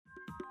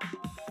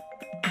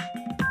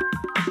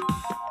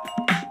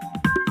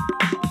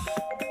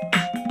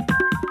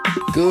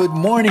Good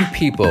morning,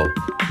 people.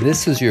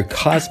 This is your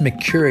cosmic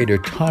curator,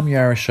 Tom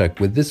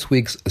Yaroshuk, with this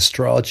week's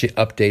astrology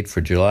update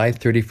for July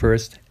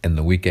 31st and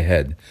the week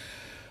ahead.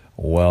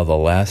 Well, the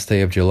last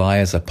day of July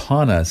is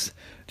upon us.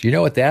 Do you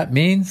know what that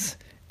means?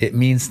 It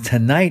means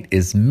tonight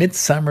is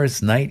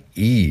Midsummer's Night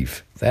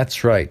Eve.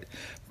 That's right.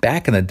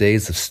 Back in the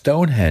days of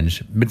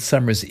Stonehenge,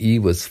 Midsummer's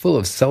Eve was full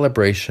of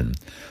celebration.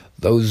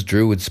 Those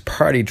druids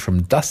partied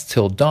from dusk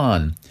till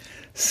dawn.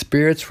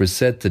 Spirits were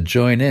said to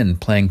join in,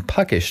 playing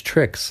puckish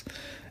tricks.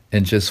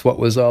 And just what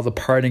was all the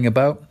partying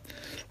about?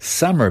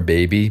 Summer,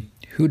 baby.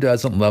 Who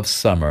doesn't love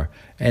summer?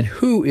 And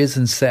who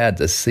isn't sad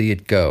to see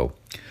it go?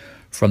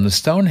 From the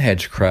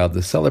Stonehenge crowd,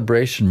 the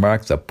celebration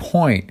marked the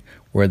point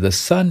where the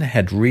sun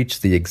had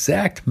reached the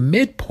exact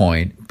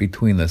midpoint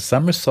between the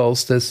summer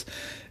solstice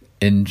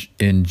in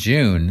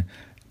June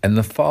and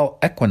the fall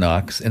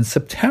equinox in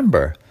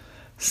September.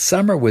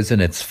 Summer was in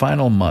its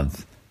final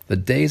month. The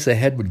days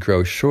ahead would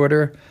grow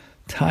shorter.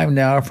 Time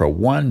now for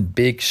one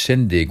big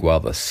shindig while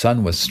the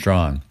sun was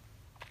strong.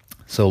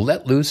 So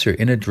let loose your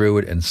inner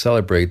druid and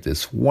celebrate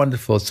this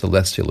wonderful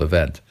celestial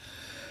event.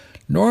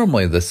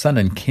 Normally, the sun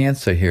in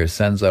Cancer here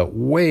sends out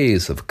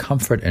waves of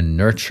comfort and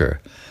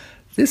nurture.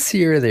 This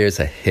year, there's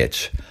a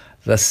hitch.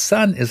 The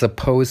sun is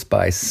opposed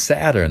by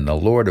Saturn, the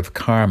lord of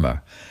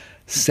karma.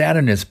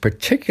 Saturn is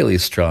particularly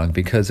strong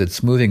because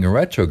it's moving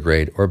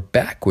retrograde or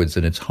backwards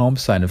in its home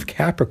sign of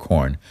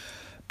Capricorn.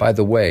 By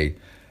the way,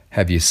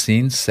 have you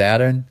seen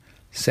Saturn?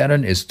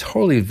 Saturn is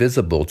totally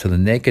visible to the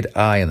naked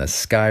eye in the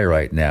sky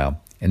right now.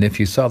 And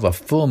if you saw the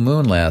full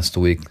moon last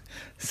week,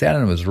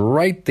 Saturn was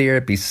right there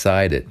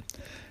beside it.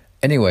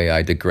 Anyway,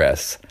 I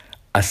digress.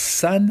 A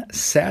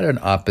Sun-Saturn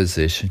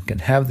opposition can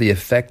have the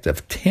effect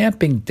of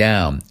tamping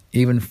down,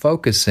 even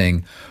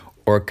focusing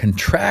or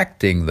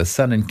contracting the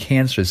sun in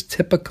Cancer's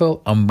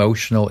typical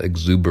emotional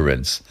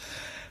exuberance.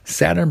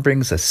 Saturn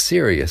brings a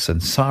serious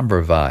and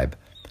somber vibe.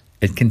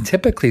 It can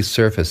typically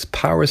surface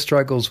power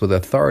struggles with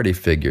authority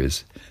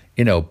figures,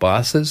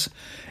 bosses.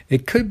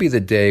 It could be the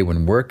day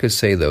when workers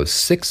say those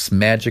 6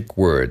 magic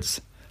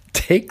words,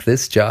 take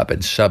this job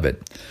and shove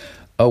it.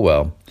 Oh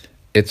well,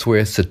 it's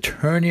where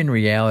Saturnian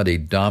reality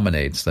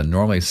dominates the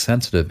normally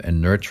sensitive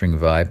and nurturing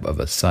vibe of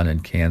a sun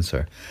in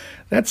Cancer.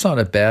 That's not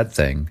a bad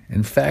thing.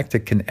 In fact,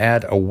 it can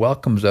add a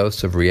welcome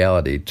dose of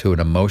reality to an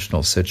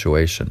emotional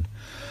situation.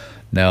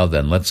 Now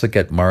then, let's look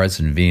at Mars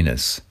and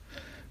Venus.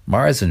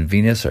 Mars and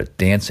Venus are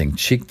dancing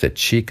cheek to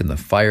cheek in the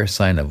fire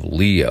sign of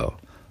Leo.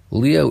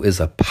 Leo is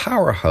a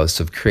powerhouse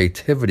of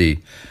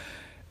creativity,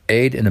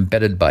 aided and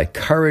embedded by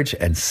courage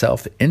and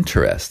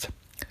self-interest.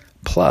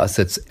 Plus,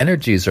 its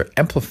energies are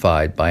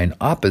amplified by an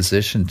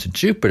opposition to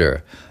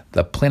Jupiter,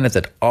 the planet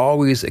that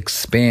always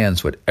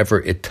expands whatever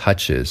it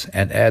touches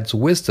and adds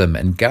wisdom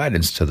and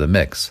guidance to the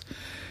mix.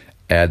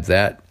 Add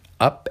that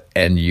up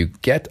and you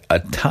get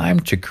a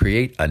time to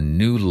create a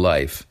new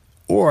life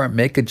or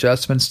make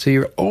adjustments to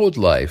your old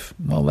life.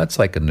 Well, that's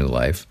like a new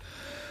life.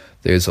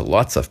 There's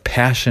lots of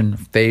passion,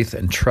 faith,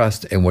 and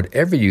trust in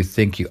whatever you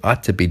think you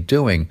ought to be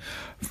doing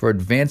for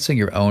advancing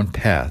your own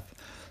path.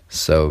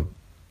 So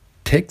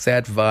take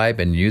that vibe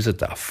and use it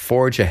to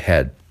forge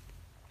ahead.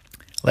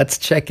 Let's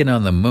check in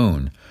on the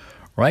moon.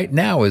 Right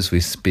now, as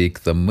we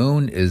speak, the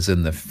moon is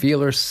in the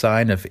feeler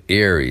sign of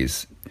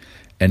Aries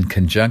and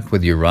conjunct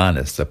with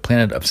Uranus, the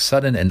planet of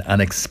sudden and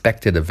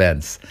unexpected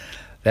events.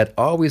 That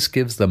always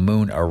gives the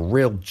moon a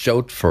real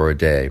jolt for a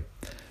day.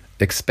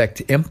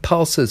 Expect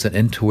impulses and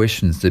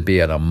intuitions to be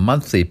at a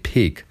monthly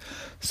peak,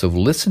 so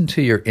listen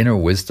to your inner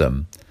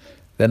wisdom.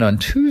 Then on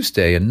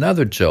Tuesday,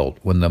 another jolt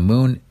when the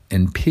moon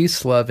in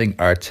peace-loving,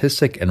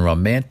 artistic, and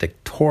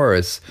romantic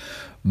Taurus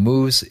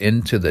moves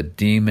into the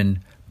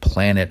demon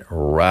planet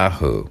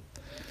Rahu.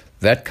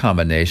 That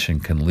combination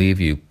can leave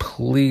you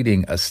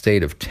pleading a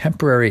state of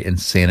temporary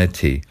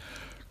insanity.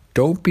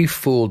 Don't be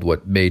fooled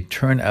what may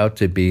turn out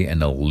to be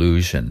an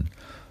illusion.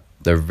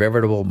 The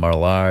veritable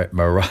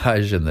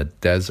mirage in the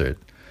desert.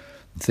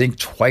 Think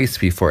twice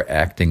before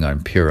acting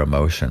on pure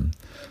emotion.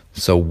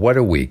 So what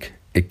a week.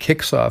 It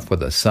kicks off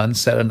with a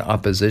Sun-Saturn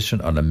opposition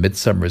on a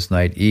Midsummer's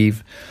Night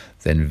Eve.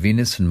 Then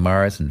Venus and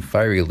Mars and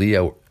fiery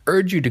Leo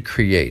urge you to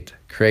create.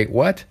 Create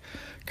what?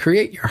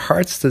 Create your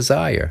heart's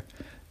desire.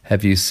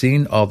 Have you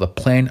seen all the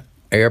plein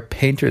air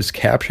painters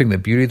capturing the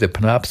beauty of the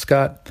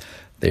Penobscot?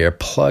 They are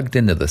plugged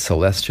into the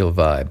celestial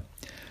vibe.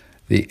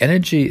 The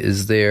energy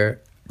is there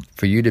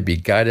for you to be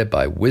guided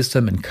by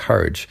wisdom and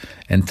courage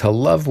and to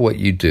love what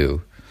you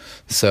do.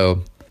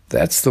 So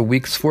that's the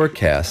week's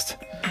forecast.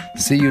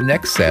 See you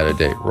next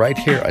Saturday right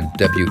here on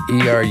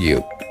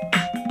WERU.